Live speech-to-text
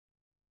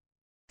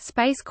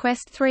Space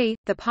Quest 3: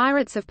 The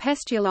Pirates of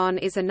Pestulon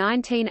is a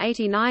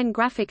 1989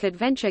 graphic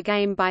adventure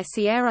game by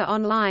Sierra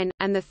Online,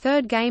 and the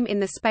third game in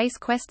the Space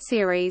Quest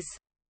series.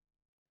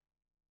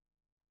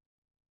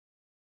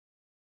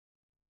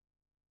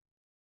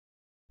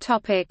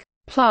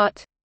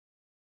 Plot.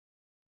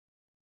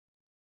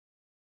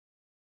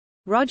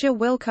 Roger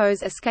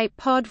Wilco's escape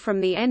pod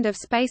from the end of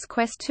Space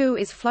Quest 2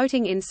 is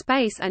floating in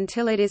space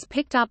until it is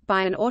picked up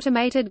by an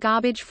automated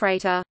garbage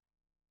freighter.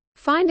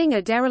 Finding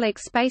a derelict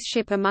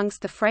spaceship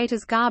amongst the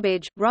freighter's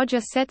garbage,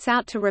 Roger sets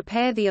out to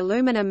repair the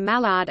aluminum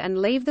mallard and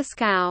leave the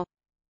scow.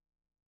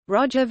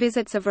 Roger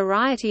visits a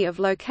variety of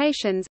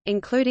locations,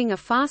 including a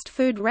fast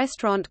food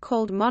restaurant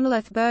called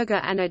Monolith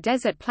Burger and a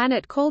desert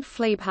planet called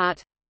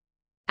Fleabhut.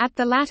 At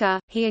the latter,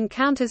 he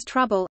encounters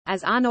trouble,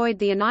 as Arnoid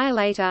the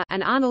Annihilator,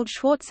 an Arnold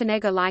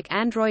Schwarzenegger-like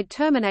android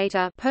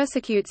Terminator,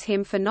 persecutes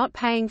him for not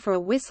paying for a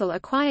whistle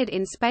acquired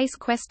in Space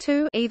Quest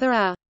 2, either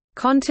a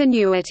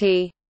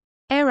continuity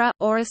error,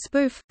 or a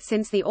spoof,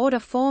 since the order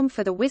form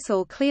for the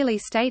whistle clearly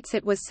states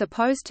it was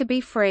supposed to be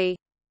free.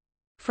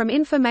 From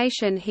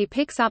information he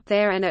picks up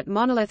there and at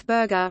Monolith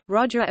Burger,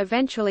 Roger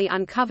eventually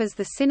uncovers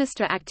the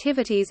sinister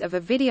activities of a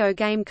video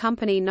game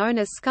company known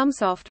as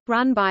Scumsoft,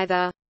 run by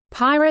the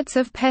Pirates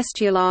of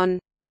Pestulon.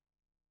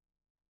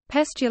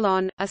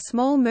 Pestulon, a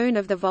small moon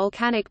of the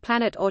volcanic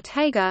planet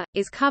Ortega,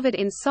 is covered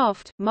in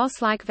soft,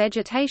 moss-like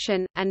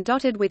vegetation, and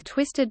dotted with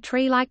twisted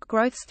tree-like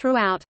growths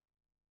throughout.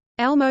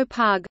 Elmo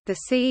Pug, the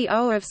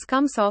CEO of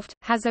Scumsoft,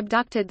 has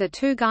abducted the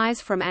two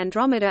guys from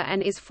Andromeda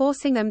and is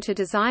forcing them to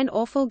design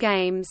awful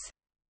games.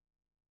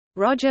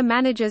 Roger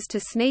manages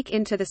to sneak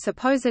into the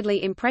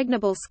supposedly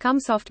impregnable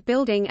Scumsoft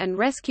building and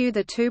rescue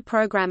the two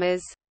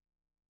programmers.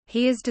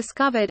 He is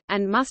discovered,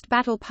 and must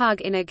battle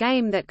Pug in a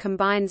game that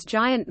combines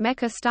giant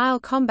mecha-style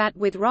combat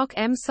with Rock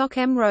 'em Sock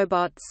 'em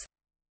robots.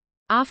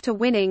 After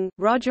winning,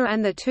 Roger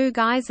and the two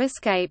guys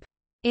escape.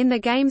 In the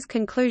game's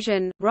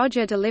conclusion,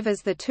 Roger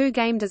delivers the two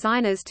game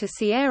designers to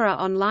Sierra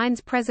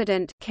Online's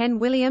president, Ken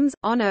Williams,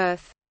 on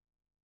Earth.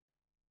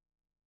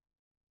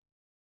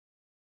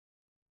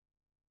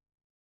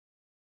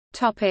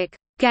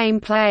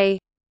 Gameplay.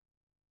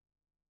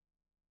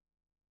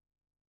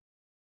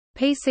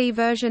 PC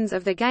versions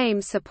of the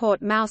game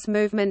support mouse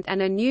movement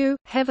and a new,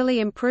 heavily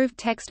improved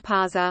text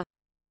parser.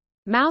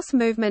 Mouse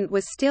movement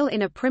was still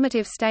in a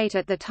primitive state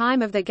at the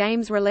time of the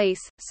game's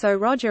release, so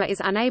Roger is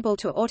unable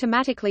to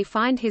automatically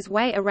find his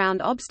way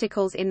around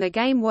obstacles in the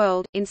game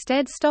world,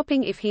 instead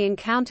stopping if he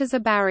encounters a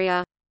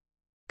barrier.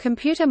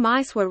 Computer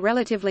mice were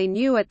relatively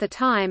new at the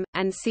time,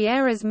 and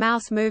Sierra's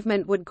mouse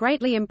movement would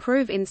greatly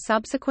improve in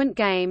subsequent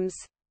games.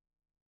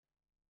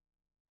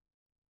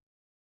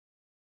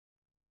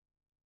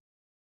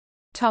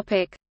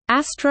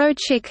 Astro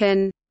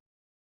Chicken.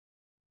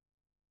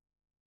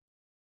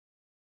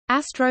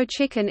 Astro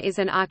Chicken is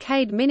an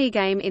arcade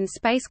minigame in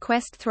Space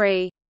Quest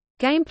 3.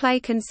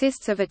 Gameplay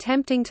consists of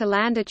attempting to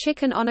land a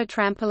chicken on a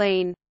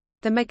trampoline.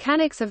 The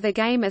mechanics of the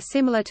game are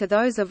similar to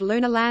those of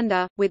Lunar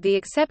Lander, with the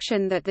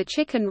exception that the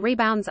chicken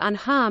rebounds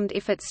unharmed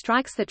if it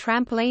strikes the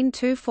trampoline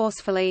too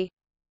forcefully.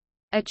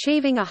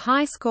 Achieving a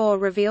high score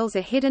reveals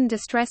a hidden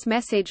distress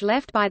message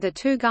left by the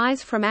two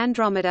guys from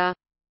Andromeda.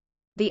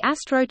 The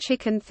Astro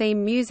Chicken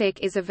theme music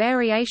is a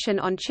variation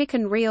on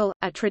Chicken Reel,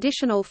 a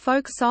traditional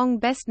folk song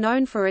best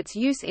known for its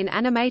use in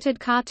animated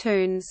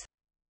cartoons.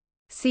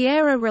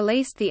 Sierra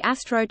released the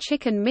Astro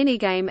Chicken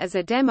minigame as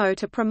a demo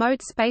to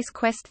promote Space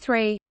Quest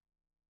 3.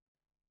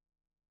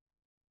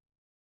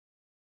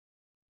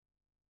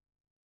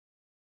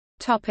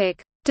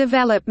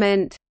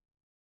 Development.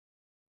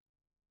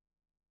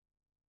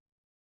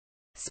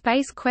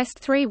 Space Quest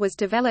 3 was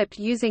developed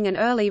using an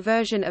early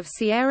version of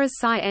Sierra's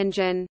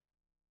CyEngine.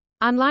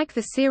 Unlike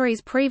the series'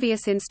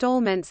 previous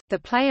installments, the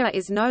player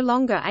is no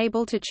longer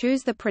able to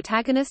choose the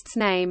protagonist's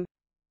name.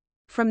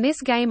 From this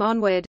game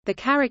onward, the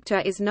character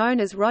is known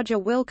as Roger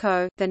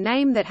Wilco, the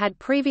name that had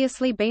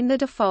previously been the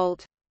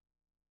default.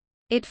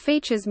 It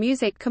features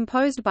music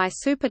composed by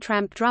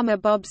Supertramp drummer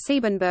Bob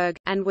Siebenberg,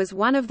 and was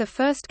one of the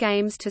first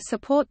games to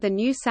support the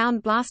new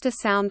Sound Blaster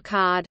sound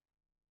card.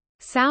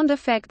 Sound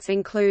effects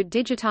include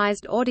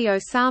digitized audio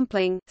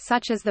sampling,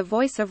 such as the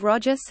voice of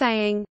Roger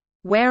saying,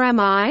 "Where am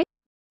I?"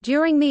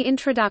 during the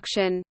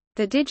introduction.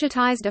 The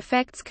digitized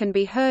effects can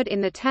be heard in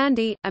the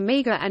Tandy,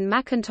 Amiga and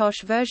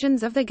Macintosh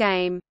versions of the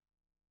game.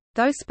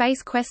 Though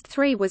Space Quest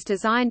 3 was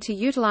designed to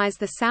utilize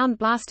the Sound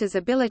Blaster's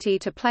ability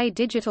to play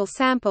digital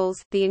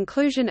samples, the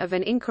inclusion of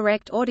an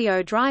incorrect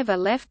audio driver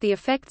left the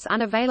effects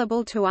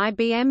unavailable to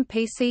IBM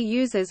PC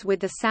users with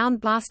the Sound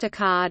Blaster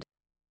card.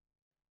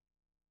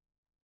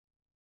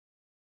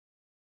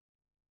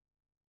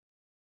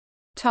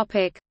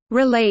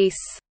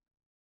 Release.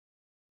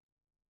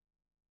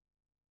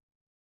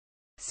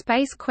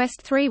 Space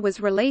Quest 3 was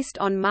released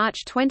on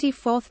March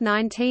 24,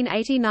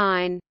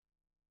 1989.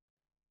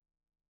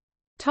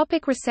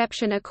 Topic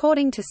reception.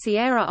 According to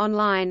Sierra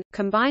Online,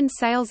 combined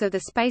sales of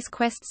the Space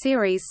Quest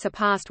series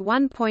surpassed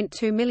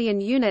 1.2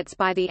 million units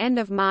by the end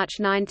of March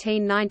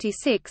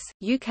 1996.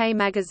 UK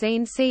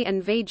magazine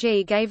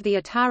C&VG gave the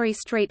Atari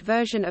ST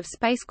version of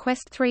Space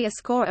Quest 3 a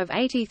score of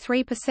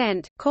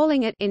 83%,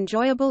 calling it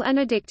enjoyable and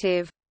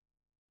addictive.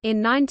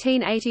 In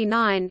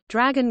 1989,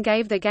 Dragon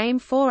gave the game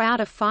 4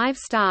 out of 5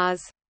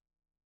 stars.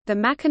 The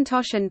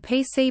Macintosh and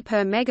PC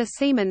per Mega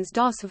Siemens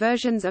DOS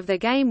versions of the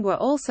game were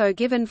also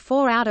given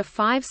 4 out of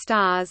 5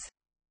 stars.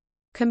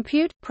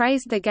 Compute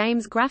praised the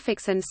game's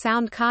graphics and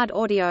sound card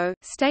audio,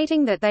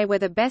 stating that they were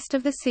the best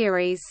of the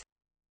series.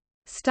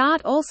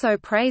 Start also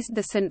praised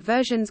the ST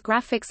version's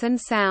graphics and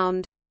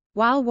sound.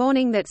 While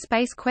warning that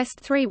Space Quest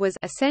 3 was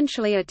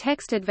essentially a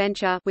text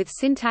adventure with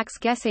syntax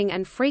guessing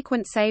and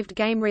frequent saved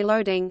game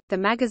reloading, the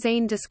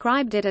magazine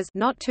described it as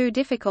not too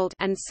difficult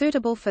and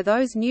suitable for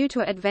those new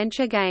to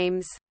adventure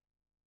games.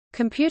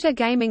 Computer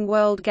Gaming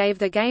World gave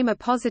the game a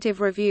positive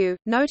review,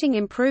 noting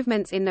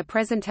improvements in the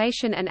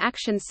presentation and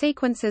action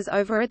sequences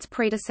over its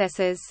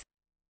predecessors.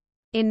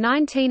 In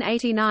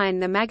 1989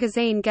 the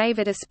magazine gave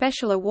it a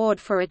special award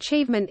for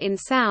achievement in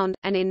sound,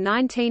 and in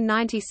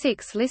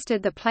 1996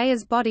 listed the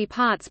player's body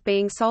parts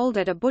being sold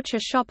at a butcher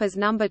shop as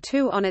number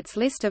 2 on its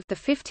list of the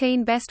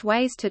 15 best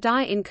ways to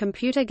die in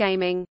computer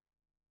gaming.